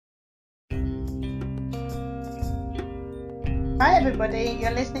Hi everybody, you're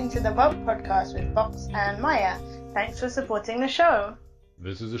listening to the Vogue podcast with Fox and Maya. Thanks for supporting the show.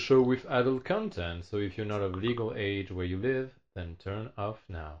 This is a show with adult content, so if you're not of legal age where you live, then turn off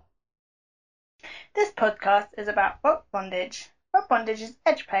now. This podcast is about rope bondage. Rope bondage is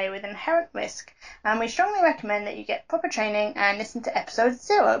edge play with inherent risk, and we strongly recommend that you get proper training and listen to episode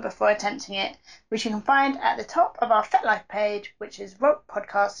 0 before attempting it, which you can find at the top of our FetLife page, which is Rope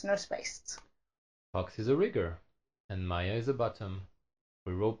Podcast No Space. Fox is a rigger, and Maya is a bottom.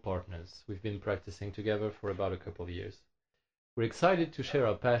 We're rope partners. We've been practicing together for about a couple of years. We're excited to share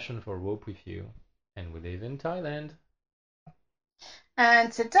our passion for rope with you, and we live in Thailand.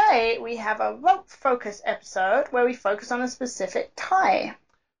 And today we have a rope focus episode where we focus on a specific tie.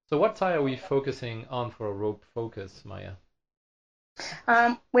 So what tie are we focusing on for a rope focus, Maya?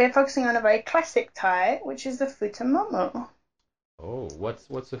 We're focusing on a very classic tie, which is the Futomomo. Oh, what's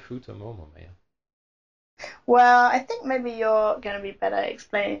a futomomo, Maya? Well, I think maybe you're going to be better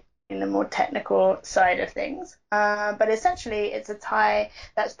explaining the more technical side of things. But essentially, it's a tie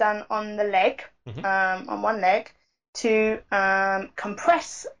that's done on the leg, on one leg, to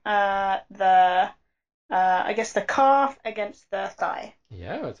compress the calf against the thigh.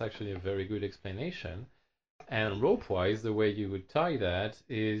 Yeah, that's actually a very good explanation. And rope-wise, the way you would tie that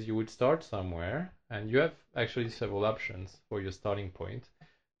is you would start somewhere, and you have actually several options for your starting point.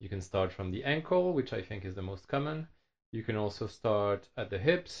 You can start from the ankle, which I think is the most common. You can also start at the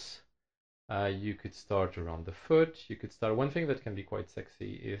hips. You could start around the foot. You could start. One thing that can be quite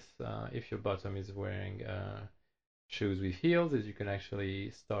sexy is if your bottom is wearing shoes with heels, is you can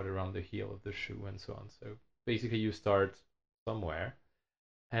actually start around the heel of the shoe and so on. So basically, you start somewhere,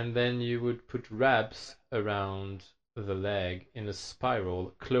 and then you would put wraps around the leg in a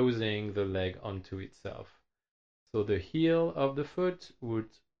spiral, closing the leg onto itself. So the heel of the foot would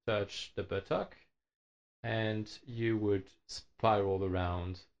touch the buttock, and you would spiral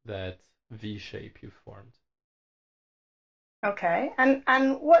around that V shape you formed. Okay,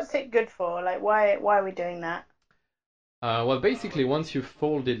 and what's it good for? Like, why are we doing that? Well, basically, once you've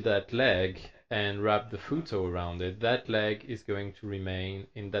folded that leg and wrapped the futo around it, that leg is going to remain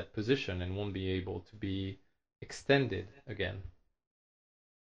in that position and won't be able to be extended again.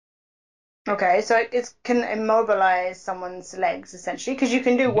 Okay, so it can immobilize someone's legs essentially, because you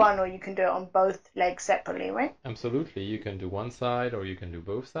can do one or you can do it on both legs separately, right? Absolutely. You can do one side or you can do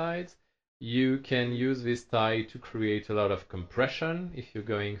both sides. You can use this tie to create a lot of compression. If you're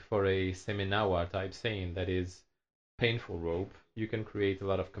going for a seminawa type seine, that is painful rope, you can create a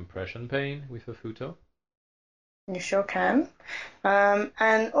lot of compression pain with a futo. You sure can.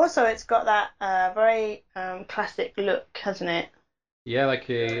 And also it's got that very classic look, hasn't it? Yeah, like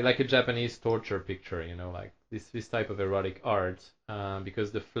a Japanese torture picture, like this type of erotic art,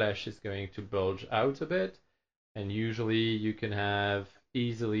 because the flesh is going to bulge out a bit, and usually you can have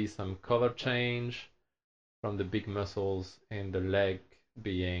easily some color change from the big muscles in the leg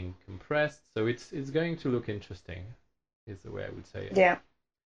being compressed. So it's going to look interesting, is the way I would say it. Yeah,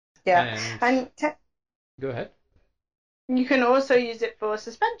 yeah. And And go ahead. you can also use it for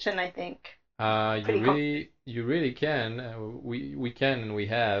suspension, I think. You really can. We can and we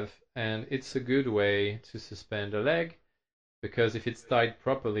have, and it's a good way to suspend a leg because if it's tied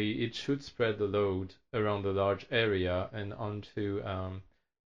properly, it should spread the load around a large area and onto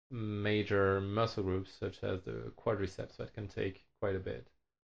major muscle groups such as the quadriceps that can take quite a bit.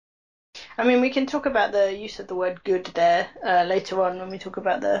 I mean, we can talk about the use of the word good there later on when we talk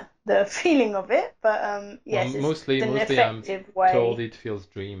about the feeling of it, but Well, yes, it's mostly an I'm effective told way. it feels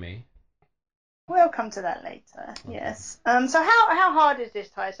dreamy. We'll come to that later. Okay. Yes. So how hard is this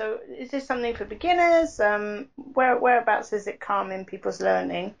tie? So is this something for beginners? Whereabouts does it come in people's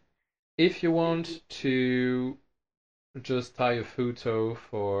learning? If you want to just tie a futo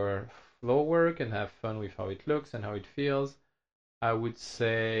for floor work and have fun with how it looks and how it feels, I would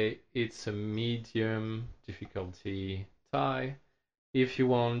say it's a medium difficulty tie. If you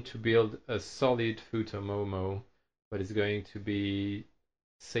want to build a solid futomomo, but it's going to be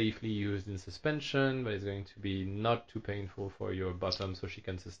safely used in suspension, but it's going to be not too painful for your bottom so she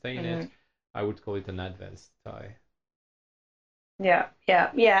can sustain it, I would call it an advanced tie. Yeah,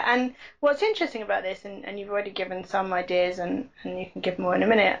 yeah, yeah. And what's interesting about this, and you've already given some ideas, and you can give more in a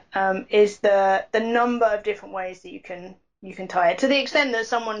minute, is the number of different ways that you can tie it. To the extent that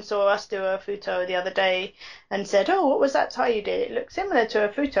someone saw us do a futo the other day and said, "Oh, what was that tie you did? It looked similar to a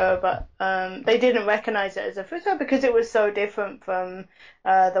futo," but they didn't recognize it as a futo because it was so different from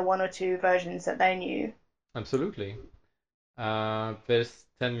the one or two versions that they knew. Absolutely. There's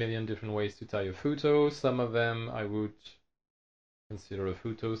 10 million different ways to tie a futo. Some of them I would consider a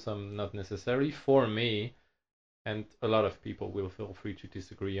futo, some not necessarily. For me, and a lot of people will feel free to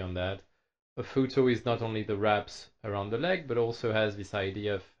disagree on that. A futo is not only the wraps around the leg, but also has this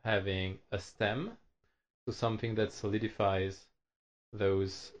idea of having a stem, so something that solidifies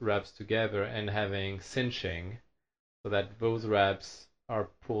those wraps together, and having cinching, so that those wraps are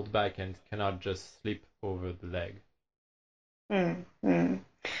pulled back and cannot just slip over the leg.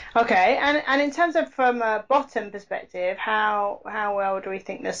 Okay, and in terms of from a bottom perspective, how well do we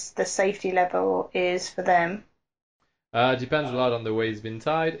think the safety level is for them? Depends a lot on the way it's been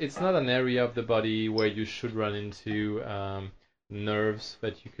tied. It's not an area of the body where you should run into nerves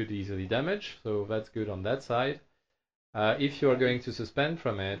that you could easily damage, so that's good on that side. If you are going to suspend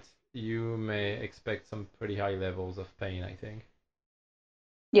from it, you may expect some pretty high levels of pain, I think.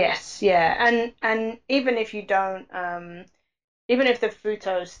 Yes, yeah, and even if you don't, even if the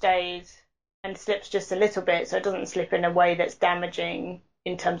futo stays and slips just a little bit, so it doesn't slip in a way that's damaging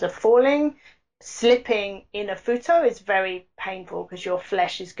in terms of falling, slipping in a futo is very painful because your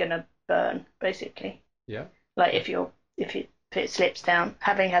flesh is gonna burn, basically. Yeah. Like if it slips down,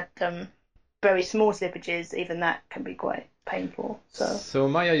 having had very small slippages, even that can be quite painful. So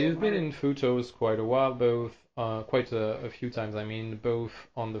Maya, you've been in futos quite a while, both quite a few times, I mean, both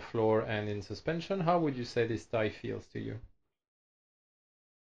on the floor and in suspension. How would you say this tie feels to you?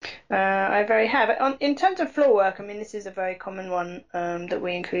 I very have. In terms of floor work, I mean, this is a very common one that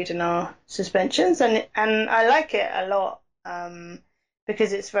we include in our suspensions, and I like it a lot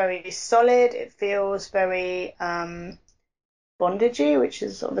because it's very solid. It feels very bondagey, which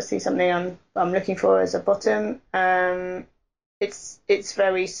is obviously something I'm looking for as a bottom. It's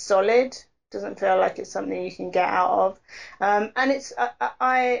very solid. Doesn't feel like it's something you can get out of, and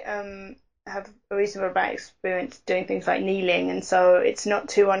I have a reasonable amount of experience doing things like kneeling, and so it's not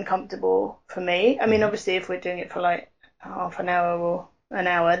too uncomfortable for me. I mean, obviously, if we're doing it for like half an hour or an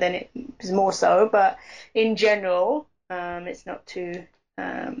hour, then it is more so. But in general, it's not too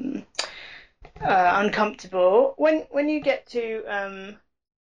uncomfortable. When you get to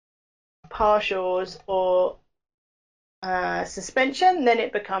partials or suspension, then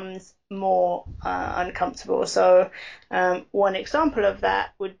it becomes more uncomfortable. So one example of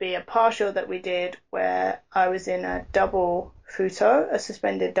that would be a partial that we did where I was in a double futo, a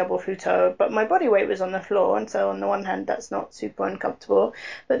suspended double futo, but my body weight was on the floor, and so on the one hand that's not super uncomfortable.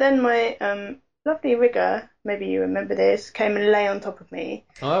 But then my lovely rigger, maybe you remember this, came and lay on top of me.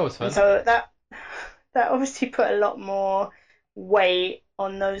 Oh, that was fun. And so that obviously put a lot more weight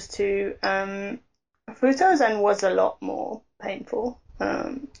on those two futos and was a lot more painful.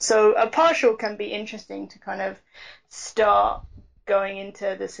 So a partial can be interesting to kind of start going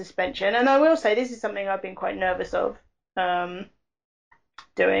into the suspension. And I will say this is something I've been quite nervous of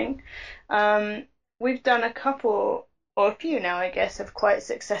doing. We've done a couple or a few now, I guess, of quite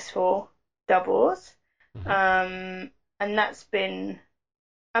successful doubles. And that's been,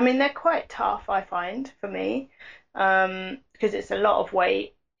 I mean, they're quite tough, I find, for me, because it's a lot of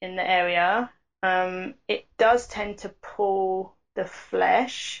weight in the area. It does tend to pull the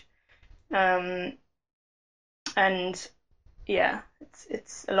flesh, and yeah,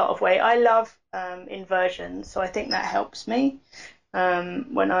 it's a lot of weight. I love inversions, so I think that helps me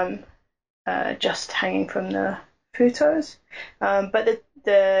when I'm just hanging from the futos. But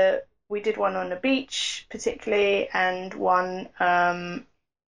we did one on the beach particularly, and one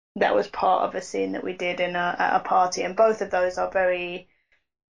that was part of a scene that we did at a party, and both of those are very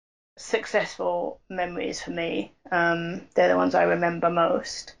successful memories for me. They're the ones I remember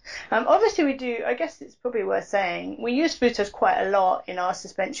most. Obviously we do, I guess it's probably worth saying, we use futos quite a lot in our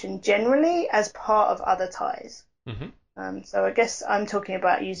suspension generally as part of other ties. So I guess I'm talking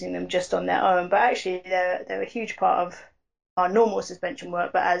about using them just on their own, but actually they're a huge part of our normal suspension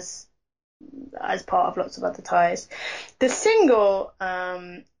work, but as part of lots of other ties. The single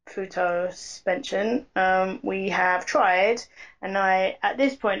futo suspension we have tried, and I at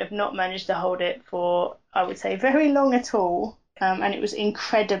this point have not managed to hold it for, I would say, very long at all, and it was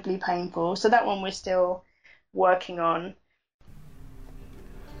incredibly painful. So that one we're still working on.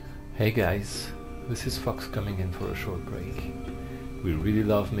 Hey guys, this is Fox coming in for a short break. We really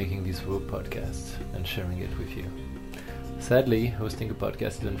love making these rope podcasts and sharing it with you. Sadly, hosting a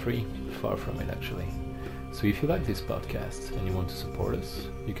podcast isn't free, far from it actually. So if you like this podcast and you want to support us,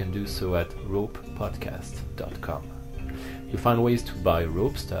 you can do so at ropepodcast.com. You'll find ways to buy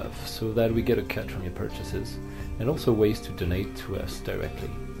rope stuff so that we get a cut from your purchases, and also ways to donate to us directly.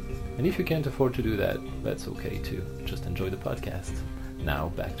 And if you can't afford to do that, that's okay too. Just enjoy the podcast. Now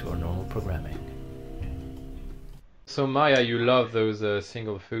back to our normal programming. So Maya, you love those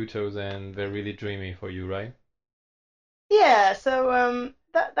single futos and they're really dreamy for you, right? Yeah, so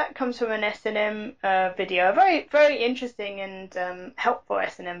that comes from an S&M video, a very very interesting and helpful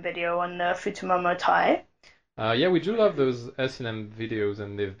S&M video on the Futomomo tie. Yeah, we do love those S&M videos,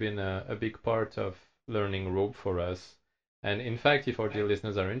 and they've been a big part of learning rope for us. And in fact, if our dear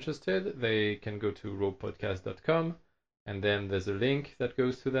listeners are interested, they can go to ropepodcast.com, and then there's a link that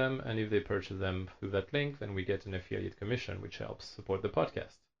goes to them. And if they purchase them through that link, then we get an affiliate commission, which helps support the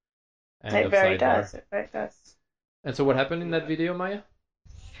podcast. End It of very sidebar. does. It very does. And so what happened in that video, Maya?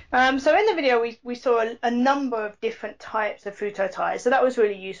 So in the video, we saw a number of different types of futo ties. So that was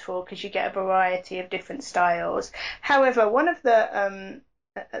really useful because you get a variety of different styles. However, one of the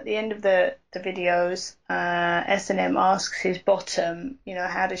at the end of the videos, S&M asks his bottom,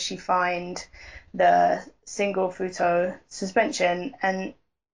 how does she find the single futo suspension? And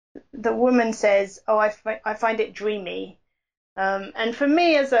the woman says, "Oh, I find it dreamy." And for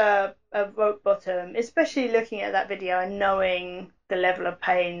me, as a rope bottom, especially looking at that video and knowing the level of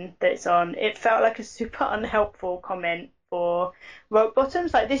pain that it's on, it felt like a super unhelpful comment for rope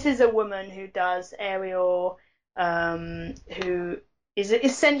bottoms. Like, this is a woman who does aerial, who is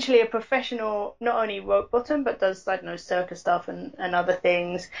essentially a professional, not only rope bottom, but does, I don't know, circus stuff and other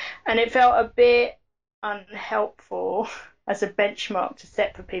things. And it felt a bit unhelpful as a benchmark to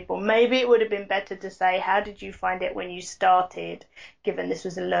set for people. Maybe it would have been better to say, how did you find it when you started, given this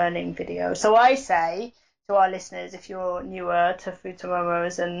was a learning video? So I say to our listeners, if you're newer to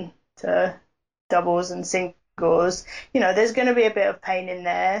Futomomos and to doubles and singles, there's going to be a bit of pain in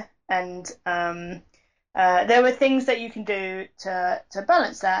there. And there were things that you can do to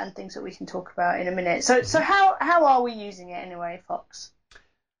balance that, and things that we can talk about in a minute. So how are we using it anyway, Fox?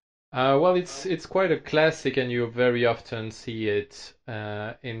 Well, it's quite a classic, and you very often see it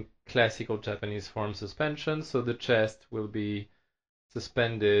in classical Japanese form suspension. So the chest will be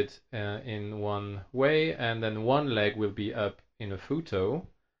suspended in one way, and then one leg will be up in a futo.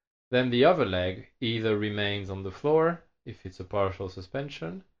 Then the other leg either remains on the floor if it's a partial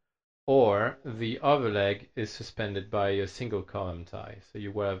suspension, or the other leg is suspended by a single column tie. So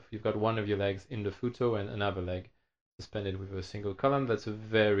you've got one of your legs in the futo and another leg suspended with a single column. That's a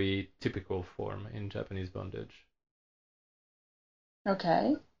very typical form in Japanese bondage.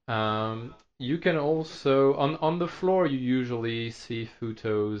 Okay. You can also on the floor you usually see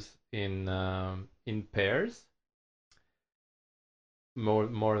futos in pairs,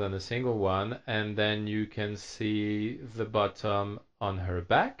 more than a single one, and then you can see the bottom on her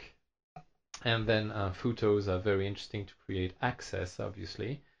back. And then futos are very interesting to create access,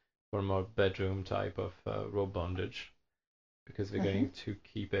 obviously, for more bedroom type of rope bondage, because they're going to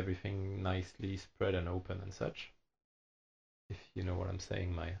keep everything nicely spread and open and such. If you know what I'm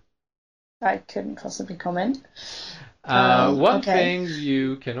saying, Maya. I couldn't possibly comment. One thing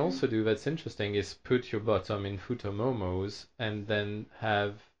you can also do that's interesting is put your bottom in futomomos and then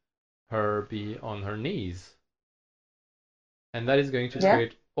have her be on her knees. And that is going to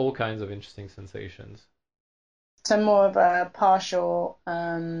create all kinds of interesting sensations. So more of a partial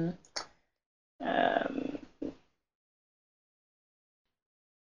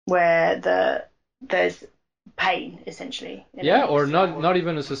where there's pain, essentially. Yeah, or not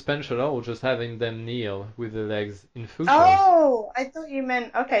even a suspension at all, just having them kneel with the legs in futos. Oh, I thought you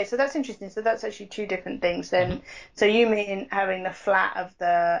meant, okay, so that's interesting. So that's actually two different things then. So you mean having the flat of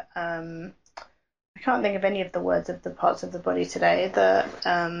the, I can't think of any of the words of the parts of the body today. The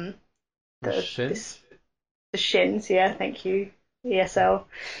shins? The shins, yeah, thank you. ESL.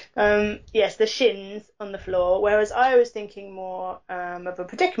 Yes, the shins on the floor, whereas I was thinking more of a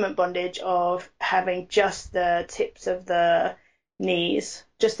predicament bondage of having just the tips of the knees,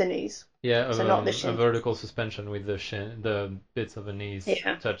 just the knees. Yeah, so not the shins. A vertical suspension with the bits of the knees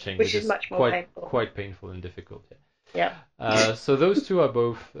touching, which is much more painful. Quite painful and difficult. Yeah. So those two are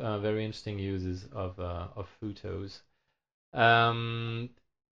both very interesting uses of futos.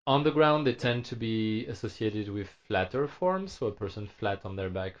 On the ground, they tend to be associated with flatter forms, so a person flat on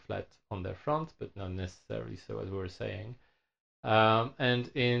their back, flat on their front, but not necessarily so, as we were saying. And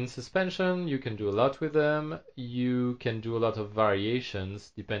in suspension, you can do a lot with them. You can do a lot of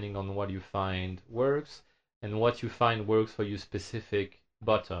variations depending on what you find works and what you find works for your specific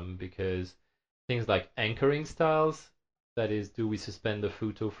bottom, because things like anchoring styles, that is, do we suspend the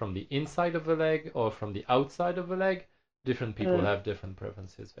futo from the inside of the leg or from the outside of the leg? Different people have different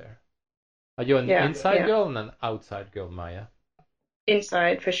preferences there. Are you an inside girl and an outside girl, Maya?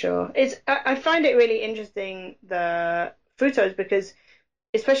 Inside, for sure. I find it really interesting, the futos, because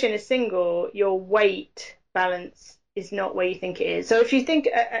especially in a single, your weight balance is not where you think it is. So if you think,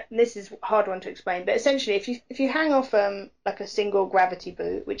 this is a hard one to explain, but essentially if you hang off like a single gravity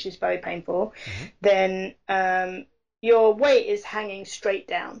boot, which is very painful, then your weight is hanging straight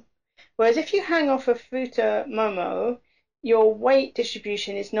down. Whereas if you hang off a futa momo, your weight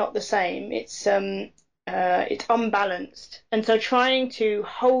distribution is not the same. It's unbalanced, and so trying to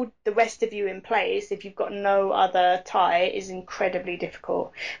hold the rest of you in place if you've got no other tie is incredibly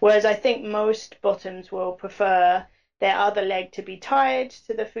difficult. Whereas I think most bottoms will prefer their other leg to be tied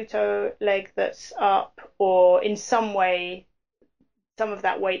to the futo leg that's up, or in some way some of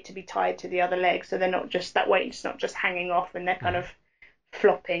that weight to be tied to the other leg, so they're not just that weight's not just hanging off and they're kind Mhm. of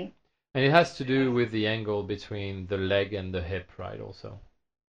flopping. And it has to do with the angle between the leg and the hip, right? Also.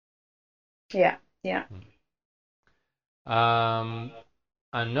 Yeah, yeah. Um,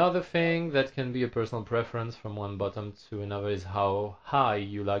 Another thing that can be a personal preference from one bottom to another is how high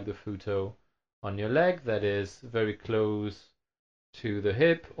you like the futo on your leg. That is very close to the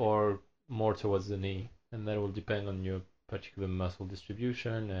hip or more towards the knee, and that will depend on your particular muscle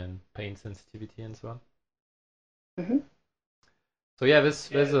distribution and pain sensitivity and so on. Hmm. So yeah,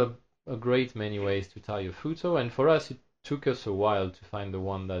 there's a great many ways to tie your futo, and for us it took us a while to find the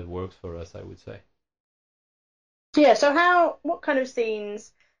one that works for us, I would say. Yeah, so what kind of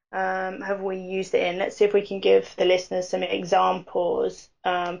scenes have we used it in? Let's see if we can give the listeners some examples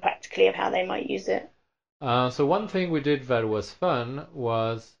practically of how they might use it. So one thing we did that was fun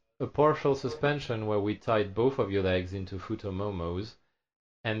was a partial suspension where we tied both of your legs into futomomos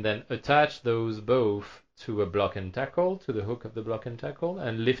and then attached those both to a block and tackle, to the hook of the block and tackle,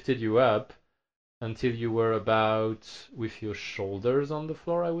 and lifted you up until you were about with your shoulders on the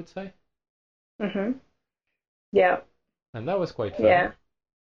floor, I would say. Hmm. Yeah, And that was quite fun. yeah,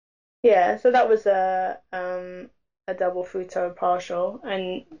 yeah. So that was a double futo partial,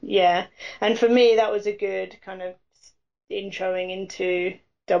 and yeah, and for me that was a good kind of introing into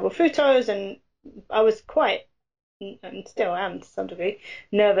double futos, and I was quite and still am to some degree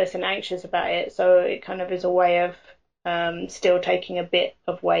nervous and anxious about it. So it kind of is a way of still taking a bit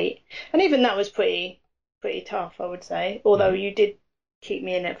of weight, and even that was pretty tough, I would say. Although Hmm. you did keep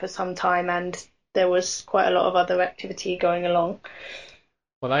me in it for some time, and there was quite a lot of other activity going along.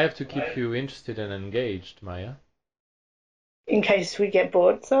 Well, I have to keep you interested and engaged, Maya. In case we get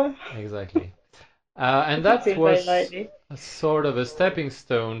bored, so Exactly. And not that too very was lightly. a sort of a stepping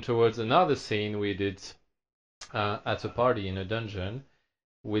stone towards another scene we did at a party in a dungeon,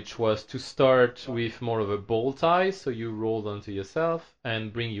 which was to start with more of a bowl tie, so you rolled onto yourself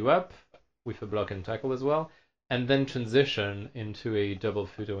and bring you up with a block and tackle as well, and then transition into a double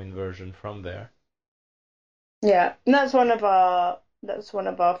futo inversion from there. Yeah, and that's one of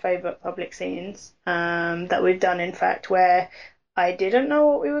our favorite public scenes that we've done, in fact, where I didn't know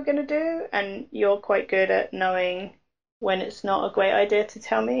what we were going to do, and you're quite good at knowing when it's not a great idea to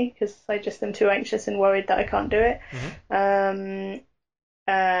tell me because I just am too anxious and worried that I can't do it. Hmm. Um,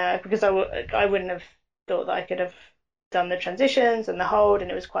 because I wouldn't have thought that I could have done the transitions and the hold,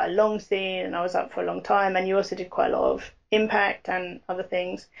 and it was quite a long scene, and I was up for a long time, and you also did quite a lot of impact and other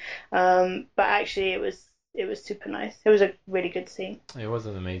things. But actually, it was super nice. It was a really good scene. It was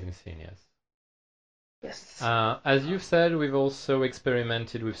an amazing scene, yes. Yes. As you've said, we've also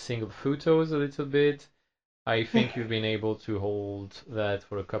experimented with single futos a little bit. I think you've been able to hold that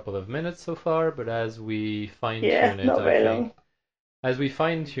for a couple of minutes so far, but as we fine Yeah, tune it, not I very think long. as we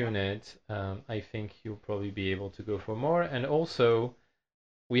fine tune it, I think you'll probably be able to go for more. And also,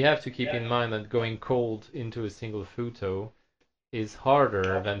 we have to keep in mind that going cold into a single futo is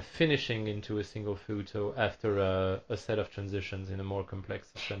harder than finishing into a single futo after a set of transitions in a more complex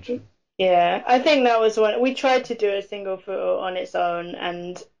suspension. Yeah, I think that was one we tried to do a single photo on its own,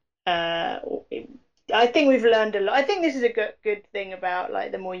 and uh, I think we've learned a lot. I think this is a good thing about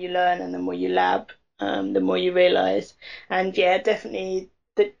like the more you learn and the more you lab, the more you realize. And yeah, definitely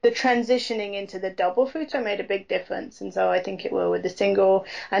the transitioning into the double photo made a big difference, and so I think it will with the single.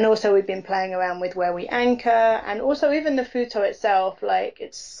 And also we've been playing around with where we anchor, and also even the photo itself. Like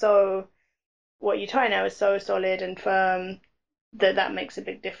it's so what you tie now is so solid and firm that makes a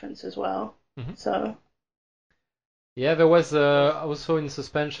big difference as well. Mhm. So Yeah, there was also in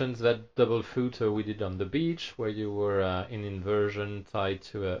suspensions that double futo we did on the beach where you were in inversion tied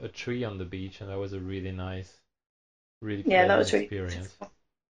to a tree on the beach, and that was a really nice, really yeah, that pleasant was really experience. beautiful.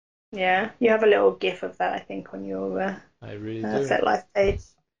 Yeah, you have a little GIF of that, I think, on your I really do. FetLife page.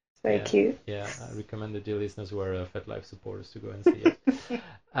 It's very Yeah, cute. yeah. I recommend the dear listeners who are FetLife supporters to go and see it.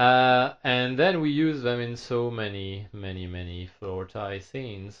 And then we use them in so many, many, many floor tie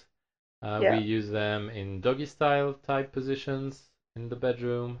scenes. We Yeah. use them in doggy style type positions in the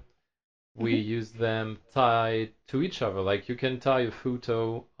bedroom. We Hmm. use them tied to each other. Like you can tie a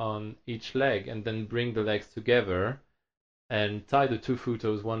futo on each leg and then bring the legs together and tie the two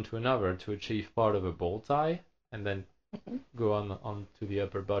futos one to another to achieve part of a bow tie. and then Mhm. go on to the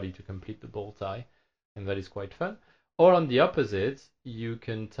upper body to complete the bow tie, and that is quite fun. Or on the opposite, you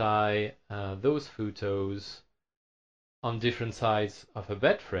can tie those photos on different sides of a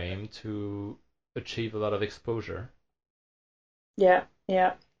bed frame to achieve a lot of exposure. Yeah,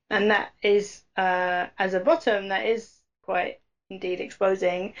 yeah. And that is, as a bottom, that is quite indeed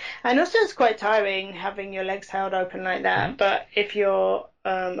exposing. And also it's quite tiring having your legs held open like that. Mhm. But if you're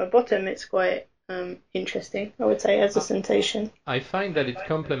a bottom, it's quite interesting, I would say, as a I sensation. I find that it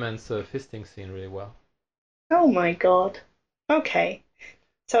complements a fisting scene really well. Oh my God. Okay.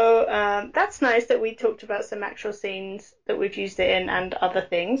 So that's nice that we talked about some actual scenes that we've used it in and other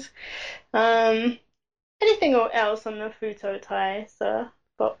things. Um, anything else on the Futo tie, Sir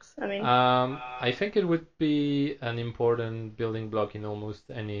Fox? I mean, I think it would be an important building block in almost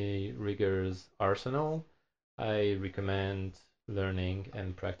any rigger's arsenal. I recommend learning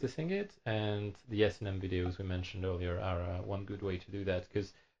and practicing it, and the S&M videos we mentioned earlier are one good way to do that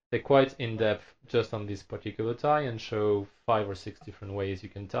because they're quite in-depth just on this particular tie and show 5 or 6 different ways you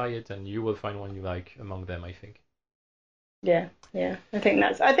can tie it, and you will find one you like among them, I think. yeah, yeah. I think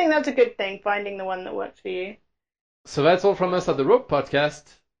that's a good thing, finding the one that works for you. So that's all from us at the Rope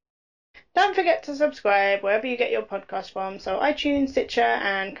Podcast. Don't forget to subscribe wherever you get your podcast from. So iTunes, Stitcher,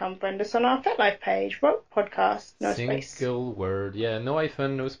 and come friend us on our FetLife page, Rope Podcast, no space. Single word, yeah, no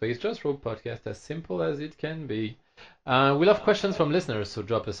hyphen, no space, just Rope Podcast, as simple as it can be. We love questions from listeners, so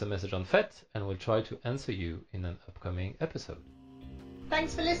drop us a message on FET, and we'll try to answer you in an upcoming episode.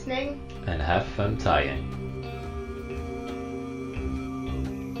 Thanks for listening. And have fun tying.